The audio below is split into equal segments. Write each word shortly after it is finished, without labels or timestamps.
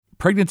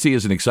Pregnancy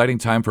is an exciting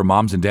time for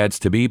moms and dads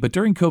to be, but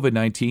during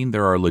COVID-19,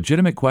 there are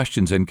legitimate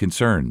questions and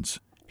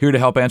concerns. Here to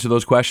help answer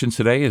those questions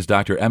today is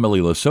Dr. Emily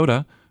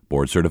Lasota,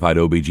 board-certified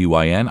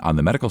OBGYN on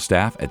the medical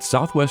staff at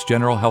Southwest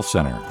General Health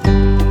Center.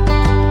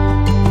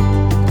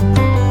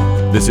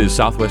 This is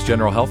Southwest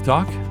General Health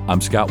Talk.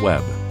 I'm Scott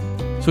Webb.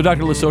 So,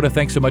 Dr. Lasota,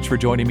 thanks so much for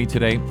joining me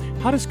today.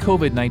 How does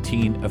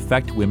COVID-19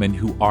 affect women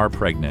who are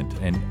pregnant?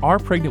 And are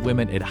pregnant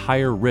women at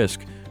higher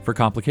risk for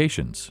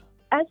complications?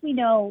 As we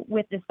know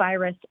with this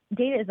virus,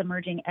 data is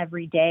emerging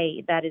every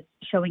day that is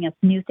showing us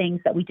new things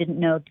that we didn't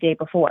know the day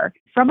before.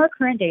 From our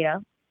current data,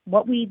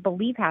 what we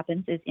believe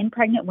happens is in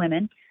pregnant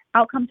women,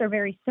 outcomes are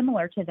very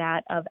similar to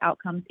that of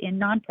outcomes in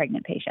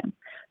non-pregnant patients.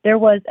 There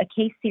was a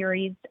case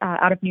series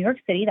out of New York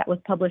City that was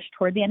published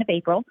toward the end of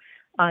April.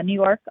 New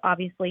York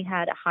obviously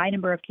had a high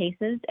number of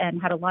cases and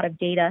had a lot of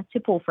data to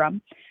pull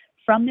from.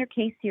 From their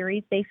case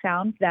series, they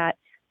found that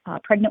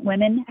pregnant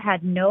women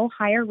had no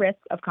higher risk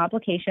of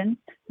complications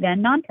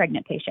than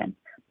non-pregnant patients.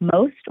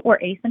 Most were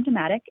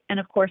asymptomatic,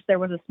 and of course, there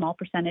was a small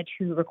percentage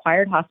who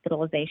required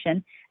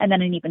hospitalization, and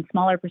then an even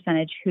smaller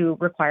percentage who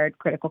required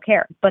critical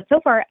care. But so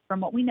far, from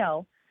what we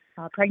know,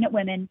 pregnant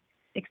women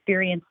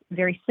experience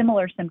very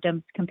similar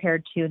symptoms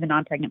compared to the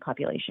non-pregnant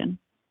population.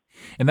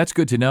 And that's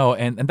good to know.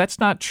 And that's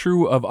not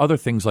true of other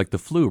things like the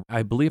flu.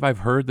 I believe I've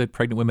heard that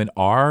pregnant women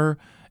are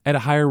at a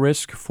higher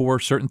risk for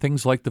certain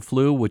things like the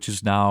flu, which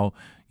is now,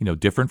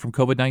 different from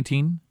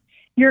COVID-19?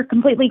 You're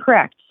completely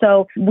correct.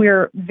 So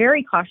we're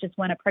very cautious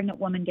when a pregnant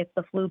woman gets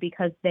the flu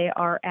because they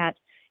are at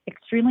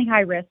extremely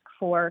high risk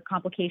for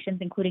complications,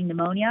 including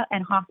pneumonia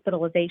and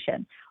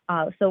hospitalization.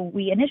 So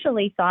we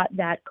initially thought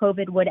that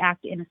COVID would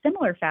act in a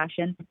similar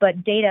fashion,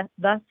 but data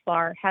thus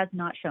far has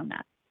not shown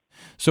that.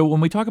 So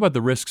when we talk about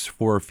the risks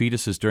for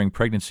fetuses during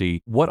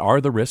pregnancy, what are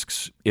the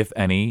risks, if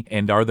any,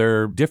 and are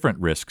there different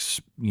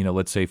risks,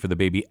 let's say for the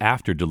baby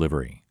after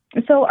delivery?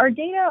 So our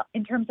data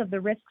in terms of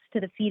the risks to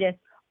the fetus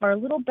are a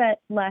little bit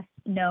less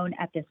known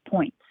at this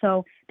point.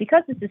 So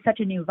because this is such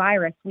a new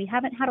virus, we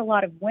haven't had a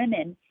lot of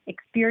women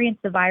experience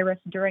the virus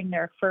during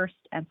their first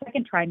and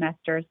second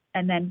trimesters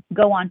and then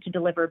go on to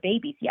deliver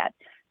babies yet.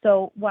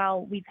 So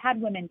while we've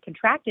had women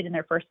contracted in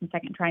their first and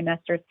second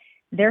trimesters,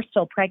 they're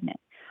still pregnant.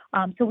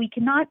 So we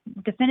cannot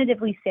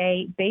definitively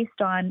say, based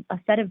on a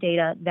set of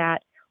data,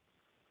 that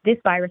this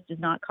virus does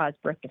not cause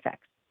birth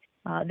defects.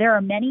 There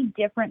are many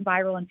different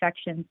viral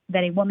infections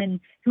that a woman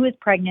who is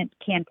pregnant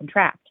can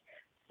contract.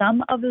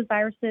 Some of those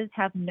viruses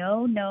have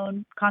no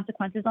known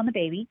consequences on the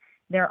baby.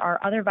 There are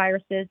other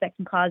viruses that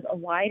can cause a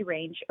wide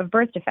range of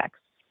birth defects.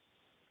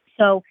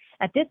 So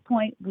at this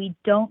point, we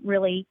don't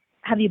really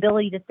have the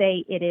ability to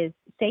say it is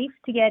safe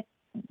to get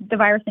the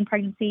virus in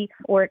pregnancy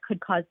or it could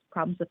cause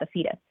problems with the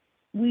fetus.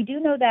 We do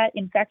know that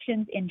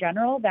infections in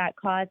general that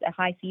cause a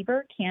high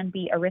fever can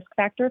be a risk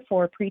factor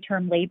for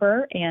preterm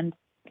labor and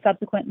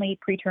subsequently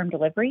preterm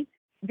delivery.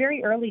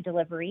 Very early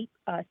delivery,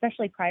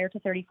 especially prior to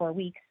 34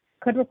 weeks,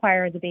 could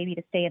require the baby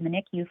to stay in the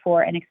NICU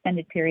for an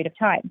extended period of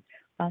time.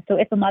 So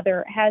if a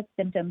mother has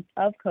symptoms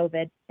of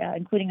COVID,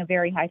 including a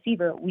very high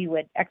fever, we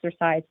would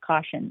exercise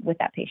caution with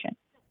that patient.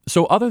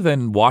 So other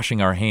than washing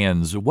our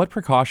hands, what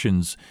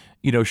precautions,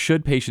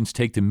 should patients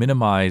take to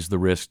minimize the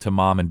risk to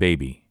mom and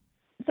baby?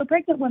 So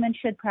pregnant women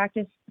should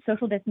practice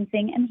social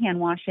distancing and hand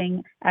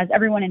washing, as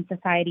everyone in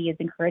society is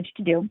encouraged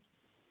to do.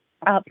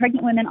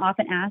 Pregnant women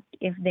often ask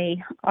if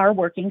they are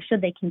working, should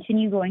they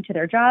continue going to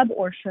their job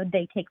or should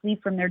they take leave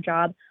from their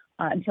job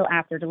until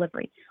after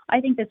delivery.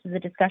 I think this is a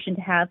discussion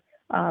to have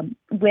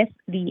with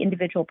the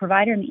individual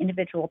provider and the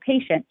individual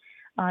patient,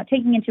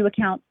 taking into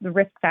account the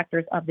risk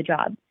factors of the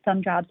job.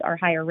 Some jobs are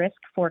higher risk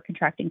for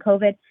contracting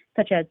COVID,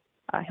 such as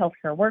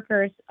healthcare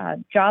workers,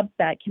 jobs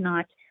that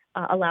cannot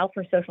allow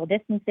for social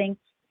distancing.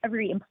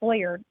 Every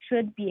employer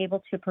should be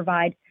able to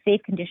provide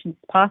safe conditions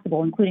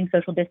possible, including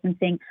social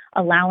distancing,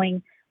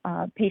 allowing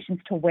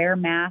patients to wear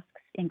masks,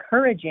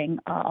 encouraging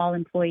all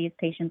employees,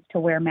 patients to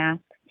wear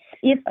masks.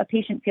 If a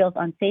patient feels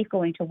unsafe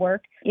going to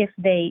work, if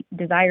they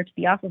desire to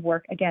be off of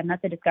work, again,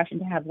 that's a discussion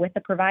to have with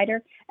the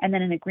provider and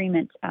then an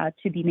agreement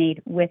to be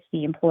made with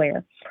the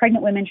employer.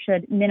 Pregnant women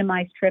should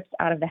minimize trips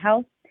out of the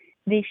house.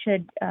 They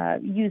should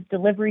use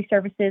delivery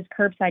services,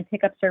 curbside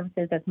pickup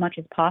services as much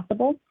as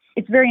possible.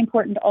 It's very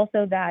important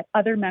also that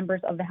other members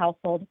of the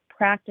household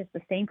practice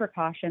the same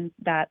precautions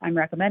that I'm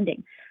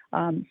recommending.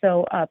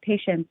 So a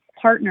patient's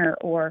partner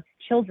or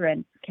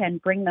children can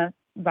bring the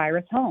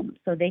virus home.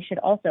 So they should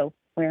also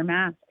wear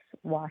masks,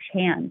 wash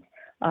hands,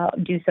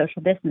 do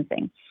social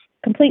distancing.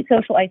 Complete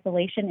social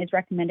isolation is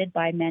recommended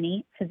by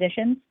many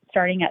physicians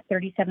starting at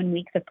 37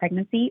 weeks of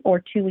pregnancy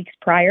or 2 weeks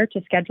prior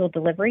to scheduled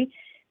delivery.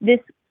 This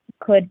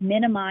could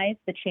minimize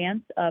the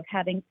chance of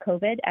having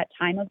COVID at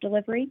time of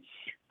delivery.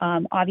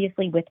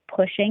 Obviously, with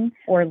pushing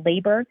or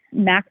labor,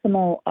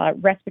 maximal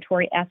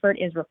respiratory effort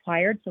is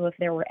required. So if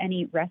there were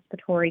any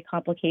respiratory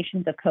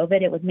complications of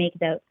COVID, it would make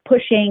the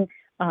pushing,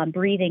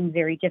 breathing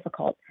very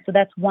difficult. So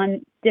that's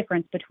one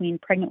difference between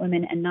pregnant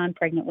women and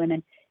non-pregnant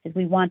women, is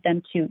we want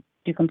them to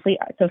do complete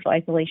social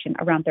isolation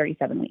around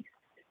 37 weeks.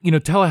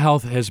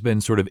 Telehealth has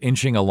been sort of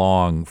inching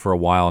along for a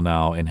while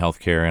now in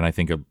healthcare, and I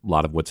think a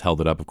lot of what's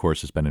held it up, of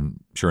course, has been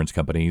insurance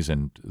companies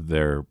and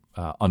their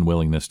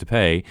unwillingness to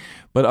pay.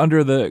 But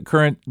under the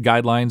current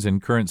guidelines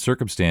and current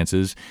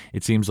circumstances,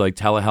 it seems like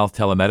telehealth,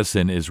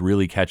 telemedicine is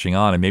really catching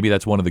on, and maybe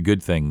that's one of the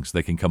good things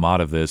that can come out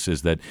of this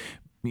is that,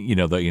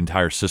 the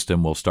entire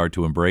system will start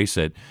to embrace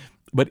it.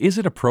 But is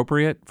it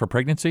appropriate for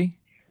pregnancy?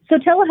 So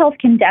telehealth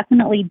can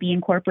definitely be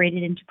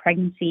incorporated into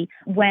pregnancy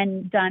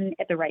when done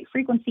at the right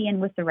frequency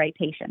and with the right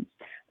patients.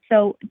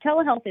 So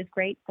telehealth is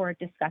great for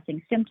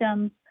discussing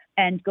symptoms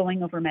and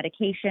going over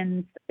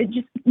medications,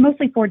 just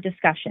mostly for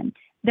discussion.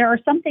 There are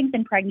some things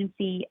in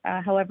pregnancy,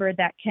 however,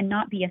 that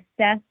cannot be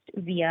assessed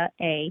via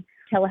a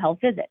telehealth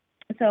visit.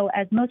 So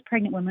as most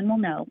pregnant women will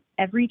know,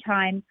 every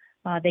time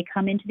they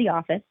come into the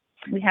office,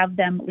 we have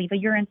them leave a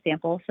urine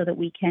sample so that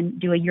we can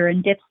do a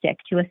urine dipstick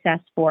to assess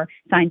for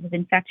signs of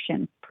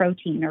infection,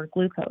 protein, or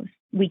glucose.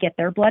 We get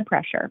their blood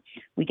pressure.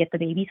 We get the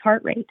baby's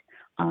heart rate.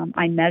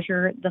 I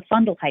measure the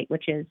fundal height,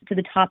 which is to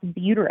the top of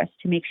the uterus,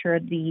 to make sure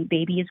the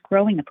baby is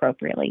growing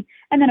appropriately.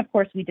 And then, of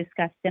course, we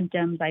discuss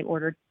symptoms. I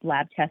order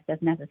lab tests as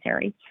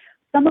necessary.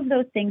 Some of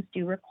those things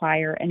do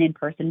require an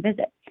in-person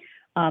visit.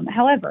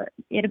 However,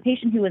 in a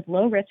patient who is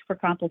low risk for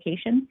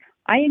complications,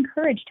 I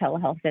encourage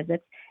telehealth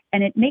visits,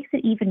 and it makes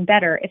it even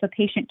better if a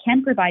patient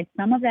can provide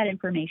some of that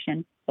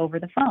information over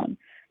the phone.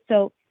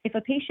 So if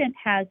a patient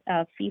has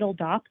a fetal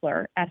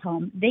Doppler at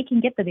home, they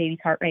can get the baby's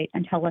heart rate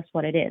and tell us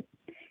what it is.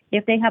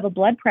 If they have a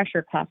blood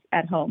pressure cuff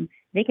at home,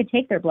 they could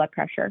take their blood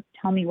pressure,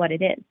 tell me what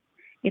it is.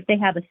 If they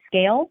have a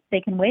scale,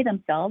 they can weigh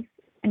themselves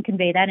and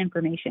convey that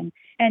information.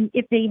 And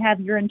if they have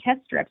urine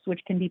test strips,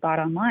 which can be bought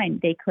online,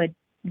 they could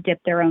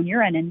dip their own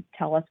urine and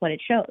tell us what it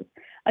shows.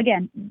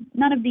 Again,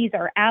 none of these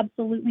are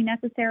absolutely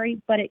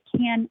necessary, but it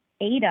can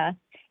aid us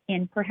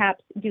in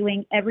perhaps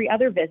doing every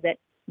other visit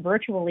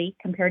virtually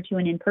compared to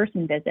an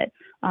in-person visit,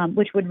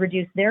 which would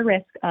reduce their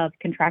risk of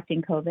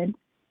contracting COVID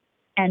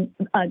and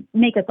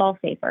make us all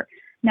safer.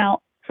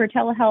 Now, for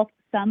telehealth,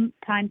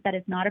 sometimes that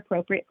is not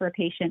appropriate for a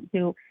patient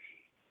who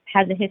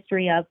has a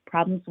history of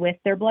problems with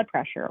their blood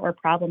pressure or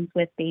problems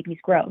with baby's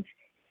growth.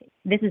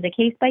 This is a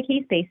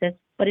case-by-case basis,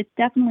 but it's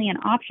definitely an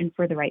option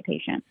for the right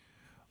patient.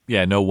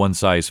 Yeah, no one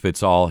size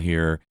fits all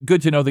here.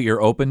 Good to know that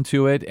you're open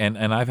to it. And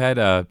I've had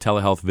a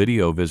telehealth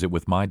video visit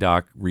with my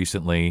doc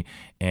recently,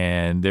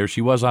 and there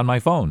she was on my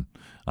phone.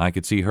 I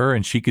could see her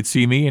and she could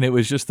see me, and it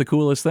was just the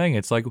coolest thing.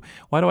 It's like,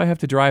 why do I have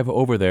to drive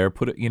over there,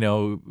 put it,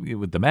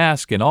 with the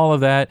mask and all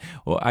of that?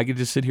 Well, I could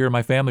just sit here in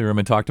my family room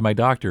and talk to my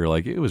doctor.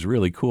 Like, it was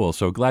really cool.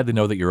 So glad to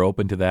know that you're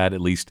open to that,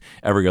 at least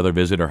every other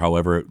visit or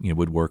however it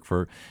would work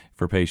for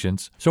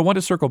patients. So I want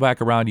to circle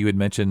back around. You had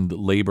mentioned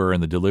labor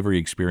and the delivery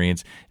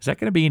experience. Is that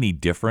going to be any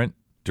different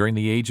during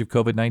the age of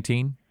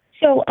COVID-19?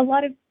 So a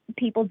lot of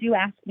people do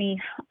ask me,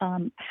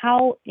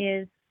 how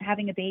is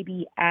having a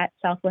baby at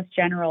Southwest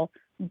General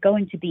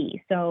going to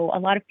be? So a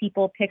lot of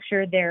people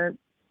picture their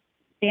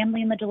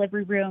family in the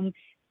delivery room,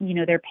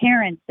 their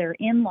parents, their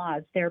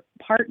in-laws, their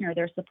partner,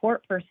 their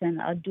support person,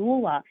 a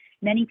doula,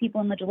 many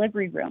people in the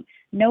delivery room.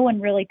 No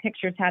one really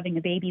pictures having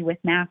a baby with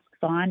masks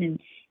on and,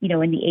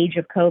 in the age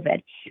of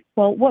COVID.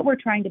 Well, what we're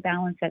trying to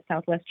balance at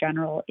Southwest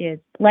General is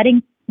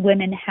letting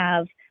women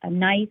have a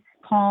nice,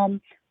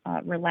 calm,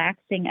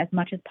 relaxing as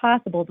much as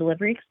possible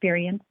delivery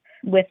experience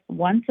with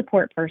one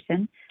support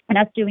person, and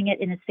us doing it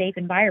in a safe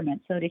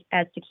environment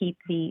as to keep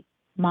the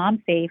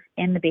mom safe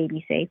and the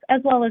baby safe, as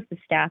well as the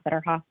staff at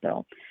our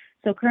hospital.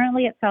 So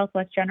currently at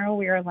Southwest General,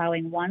 we are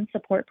allowing one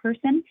support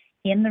person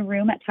in the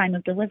room at time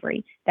of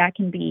delivery. That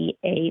can be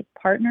a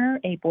partner,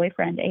 a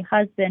boyfriend, a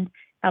husband,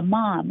 a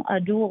mom, a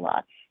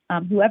doula,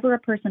 whoever a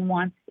person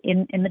wants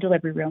in the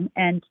delivery room.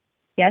 And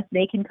yes,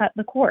 they can cut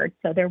the cord,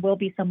 so there will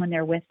be someone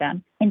there with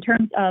them. In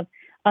terms of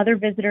other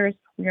visitors,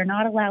 we are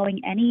not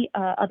allowing any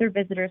other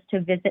visitors to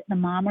visit the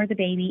mom or the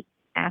baby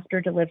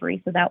after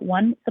delivery. So that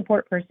one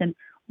support person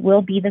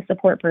will be the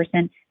support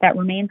person that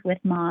remains with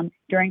mom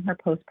during her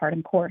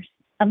postpartum course.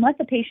 Unless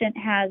a patient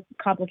has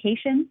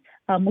complications,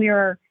 we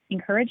are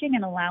encouraging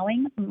and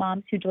allowing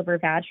moms who deliver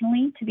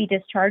vaginally to be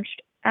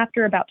discharged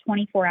after about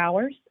 24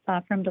 hours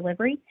from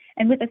delivery,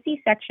 and with a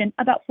C-section,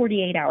 about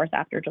 48 hours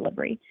after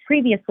delivery.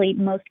 Previously,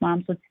 most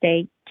moms would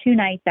stay 2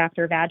 nights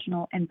after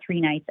vaginal and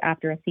 3 nights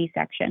after a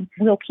C-section.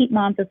 We'll keep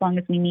moms as long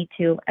as we need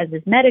to, as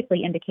is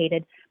medically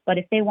indicated, but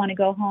if they want to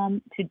go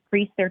home to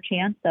increase their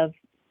chance of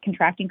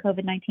contracting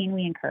COVID-19,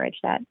 we encourage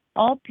that.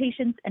 All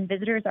patients and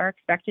visitors are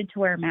expected to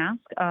wear a mask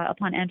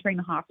upon entering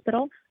the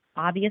hospital.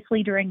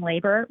 Obviously, during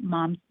labor,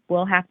 moms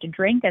will have to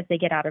drink as they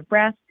get out of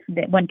breath.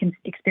 When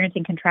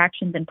experiencing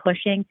contractions and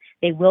pushing,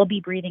 they will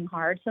be breathing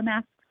hard, so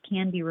masks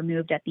can be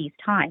removed at these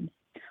times.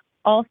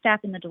 All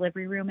staff in the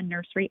delivery room and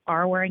nursery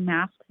are wearing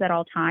masks at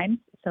all times,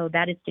 so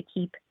that is to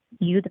keep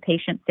you, the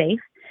patient, safe.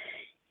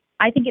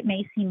 I think it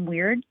may seem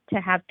weird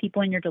to have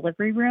people in your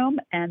delivery room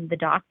and the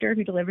doctor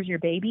who delivers your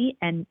baby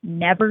and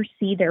never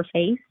see their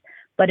face,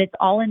 but it's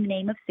all in the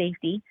name of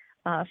safety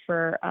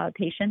for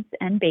patients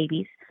and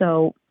babies.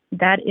 So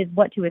that is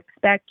what to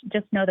expect.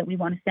 Just know that we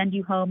want to send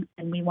you home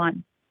and we want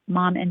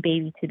mom and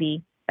baby to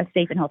be as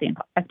safe and healthy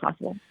as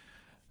possible.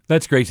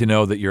 That's great to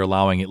know that you're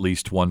allowing at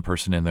least one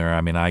person in there.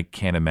 I mean, I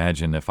can't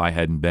imagine if I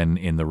hadn't been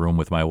in the room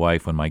with my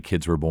wife when my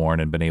kids were born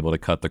and been able to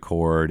cut the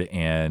cord.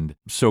 And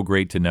so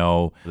great to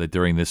know that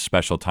during this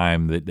special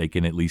time that they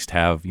can at least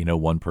have,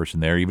 one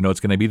person there, even though it's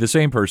going to be the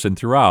same person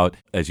throughout.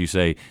 As you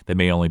say, they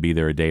may only be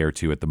there a day or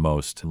two at the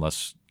most,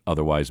 unless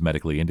otherwise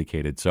medically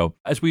indicated. So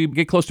as we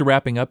get close to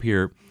wrapping up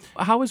here,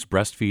 how is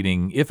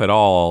breastfeeding, if at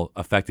all,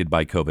 affected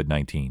by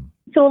COVID-19?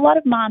 So a lot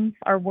of moms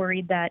are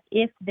worried that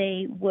if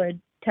they would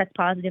test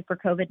positive for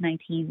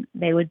COVID-19,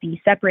 they would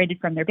be separated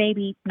from their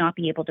baby, not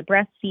be able to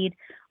breastfeed,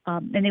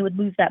 and they would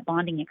lose that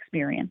bonding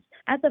experience.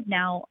 As of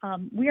now,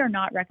 we are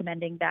not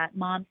recommending that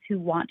moms who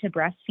want to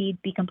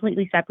breastfeed be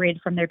completely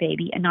separated from their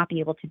baby and not be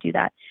able to do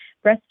that.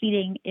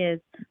 Breastfeeding is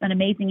an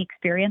amazing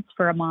experience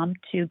for a mom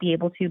to be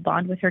able to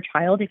bond with her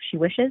child if she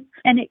wishes,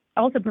 and it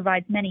also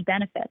provides many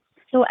benefits.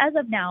 So as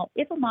of now,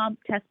 if a mom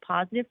tests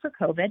positive for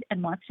COVID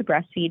and wants to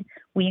breastfeed,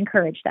 we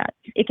encourage that.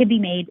 It can be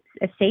made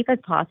as safe as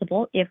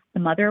possible if the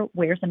mother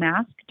wears a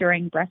mask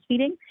during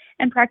breastfeeding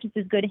and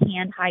practices good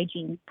hand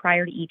hygiene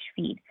prior to each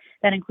feed.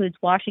 That includes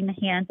washing the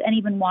hands and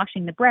even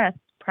washing the breast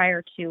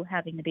prior to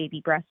having the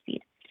baby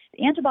breastfeed.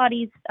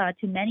 Antibodies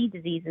to many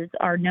diseases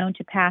are known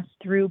to pass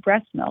through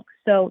breast milk.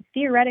 So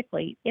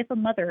theoretically, if a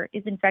mother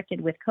is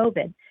infected with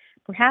COVID,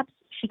 perhaps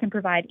she can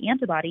provide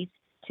antibodies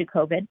to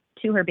COVID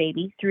to her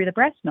baby through the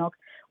breast milk,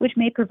 which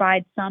may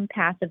provide some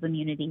passive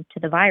immunity to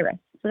the virus.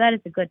 So that is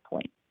a good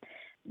point.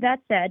 That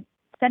said,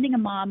 sending a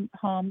mom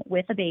home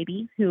with a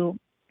baby who,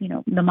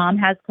 the mom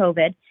has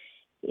COVID,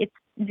 it's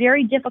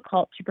very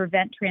difficult to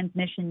prevent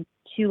transmission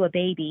to a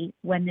baby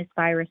when this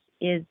virus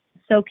is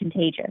so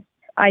contagious.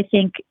 I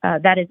think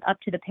that is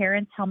up to the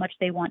parents how much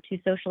they want to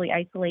socially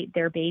isolate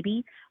their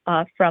baby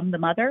from the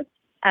mother.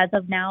 As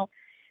of now,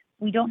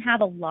 we don't have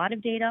a lot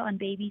of data on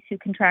babies who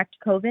contract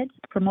COVID.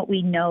 From what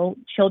we know,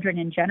 children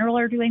in general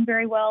are doing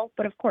very well.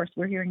 But of course,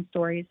 we're hearing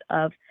stories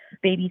of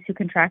babies who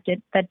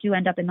contracted that do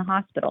end up in the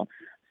hospital.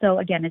 So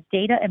again, as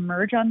data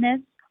emerge on this,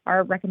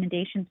 our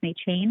recommendations may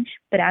change.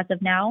 But as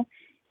of now,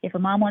 if a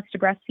mom wants to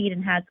breastfeed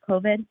and has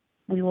COVID,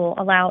 we will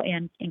allow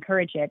and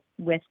encourage it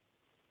with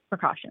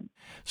precautions.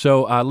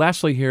 So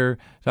lastly here,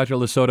 Dr.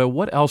 Lasota,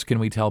 what else can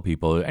we tell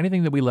people?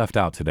 Anything that we left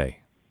out today?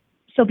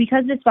 So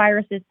because this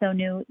virus is so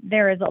new,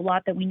 there is a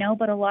lot that we know,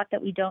 but a lot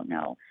that we don't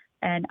know.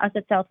 And us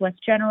at Southwest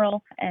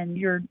General and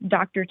your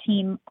doctor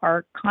team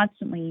are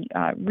constantly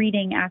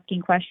reading,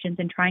 asking questions,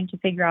 and trying to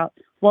figure out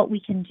what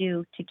we can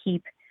do to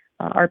keep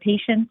our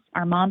patients,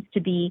 our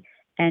moms-to-be,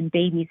 and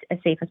babies as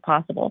safe as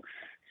possible.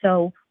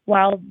 So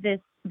while this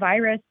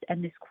virus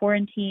and this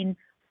quarantine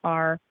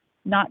are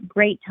not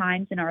great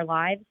times in our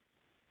lives,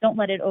 don't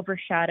let it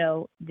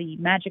overshadow the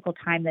magical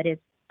time that is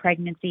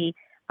pregnancy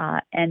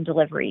and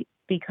delivery,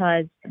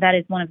 because that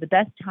is one of the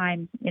best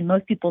times in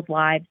most people's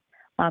lives.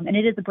 And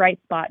it is a bright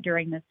spot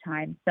during this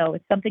time. So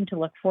it's something to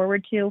look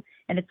forward to,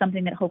 and it's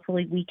something that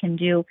hopefully we can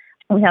do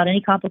without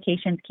any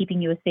complications,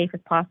 keeping you as safe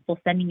as possible,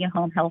 sending you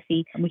home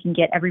healthy, and we can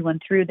get everyone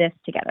through this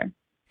together.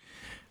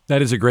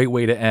 That is a great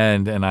way to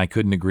end, and I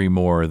couldn't agree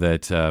more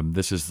that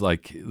this is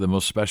like the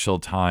most special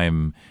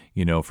time,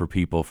 for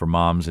people, for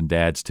moms and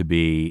dads to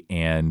be.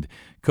 And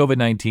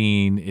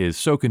COVID-19 is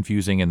so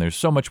confusing, and there's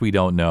so much we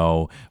don't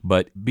know,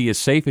 but be as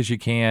safe as you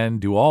can,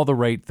 do all the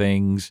right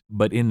things,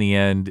 but in the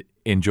end,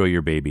 enjoy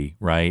your baby,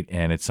 right?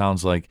 And it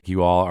sounds like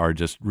you all are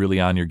just really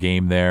on your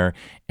game there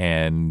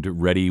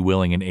and ready,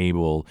 willing, and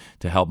able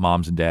to help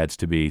moms and dads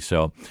to be.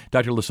 So,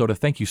 Dr. Lasota,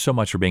 thank you so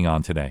much for being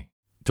on today.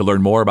 To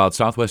learn more about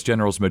Southwest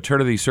General's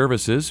maternity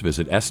services,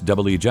 visit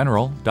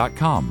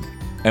swgeneral.com.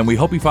 And we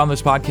hope you found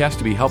this podcast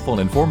to be helpful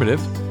and informative.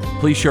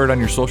 Please share it on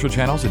your social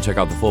channels and check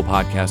out the full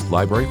podcast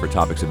library for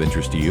topics of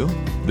interest to you.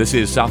 This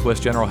is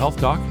Southwest General Health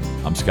Talk.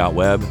 I'm Scott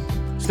Webb.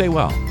 Stay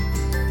well.